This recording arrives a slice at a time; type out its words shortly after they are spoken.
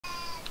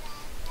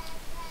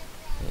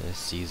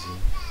it's easy.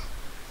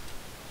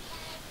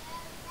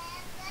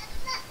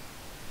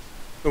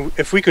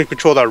 If we can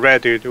control that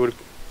red, dude,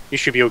 you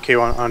should be okay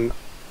on.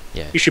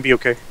 Yeah. You should be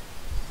okay.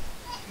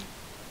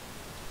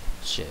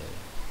 Shit.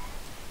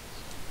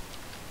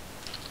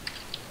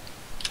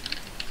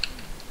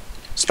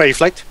 Spray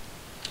flight.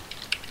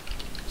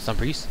 Stun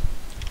priest?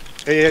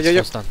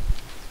 Yeah. Stun.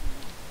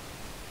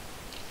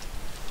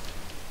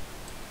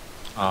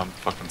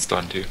 Fucking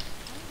stunned too.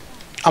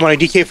 I'm on a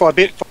DK for a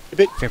bit.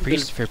 Fair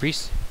priest? Fair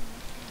priest?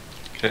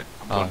 Okay,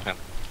 I'm going pen.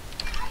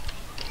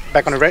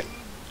 Back on the red.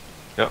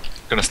 Yep,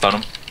 gonna stun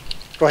him.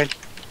 Go ahead.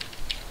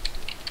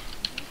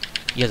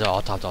 You guys are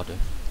all top, dude.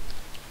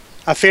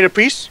 I faded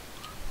priest.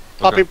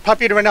 Okay.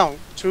 Pop it right now.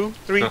 2,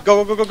 3,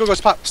 go,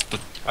 pop.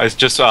 I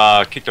just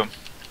kicked him.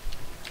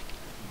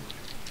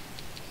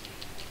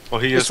 Well,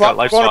 he just swap, got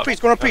life go on swap. a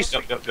priest, go on a priest.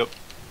 Yep.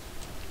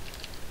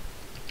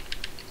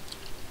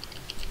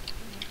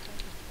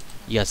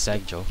 You got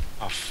sag, Joe.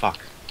 Oh fuck.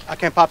 I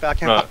can't pop it, I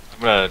can't pop it.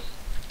 I'm gonna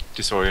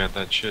disorient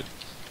that shit.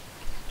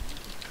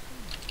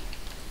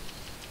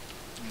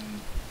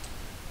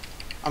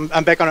 I'm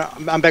back on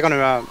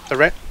the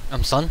red.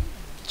 I'm stun.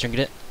 Trinket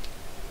it.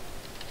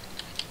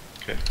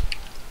 Okay.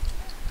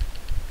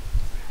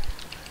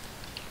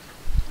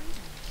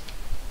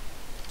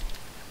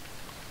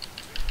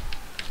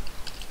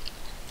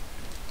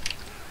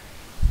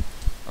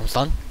 I'm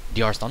stun.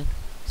 DR stun.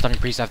 Stunning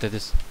priest after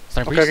this.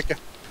 Stunning priest. Okay.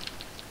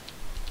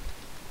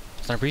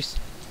 Stunning priest.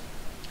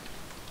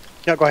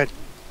 Yeah, go ahead.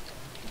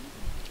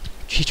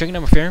 He's drinking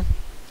him a fair.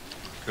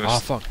 Gonna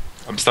Fuck.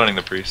 I'm stunning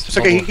the priest. It's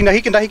okay,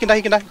 he can die.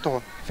 Go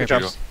on. Fair Good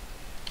job. priest.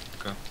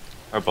 Okay.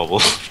 I bubble,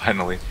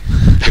 finally.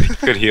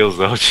 Good heals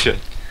though, shit.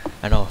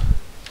 I know.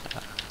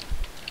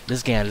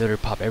 This game I literally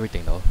pop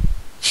everything though.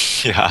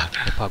 Yeah.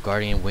 I pop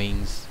guardian,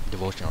 wings,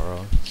 devotion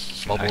aura,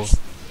 bubble. Nice.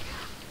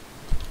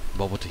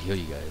 Bubble to heal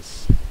you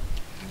guys.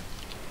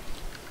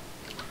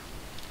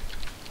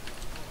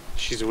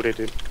 She's with it,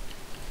 dude.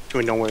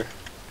 Going nowhere.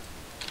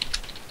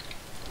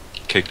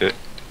 Kicked it.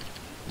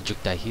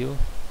 Juke that heal.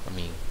 I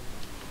mean,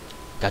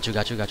 got you.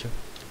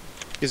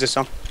 Is this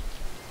some?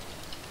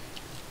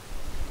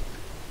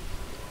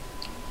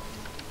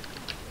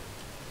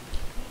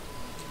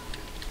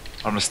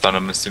 I'm gonna stun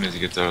him as soon as he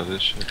gets out of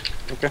this shit.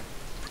 Okay.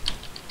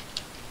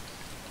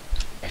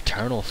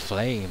 Eternal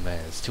flame,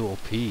 man. It's too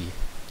OP.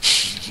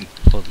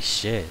 Holy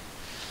shit.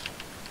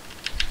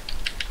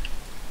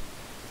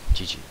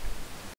 GG.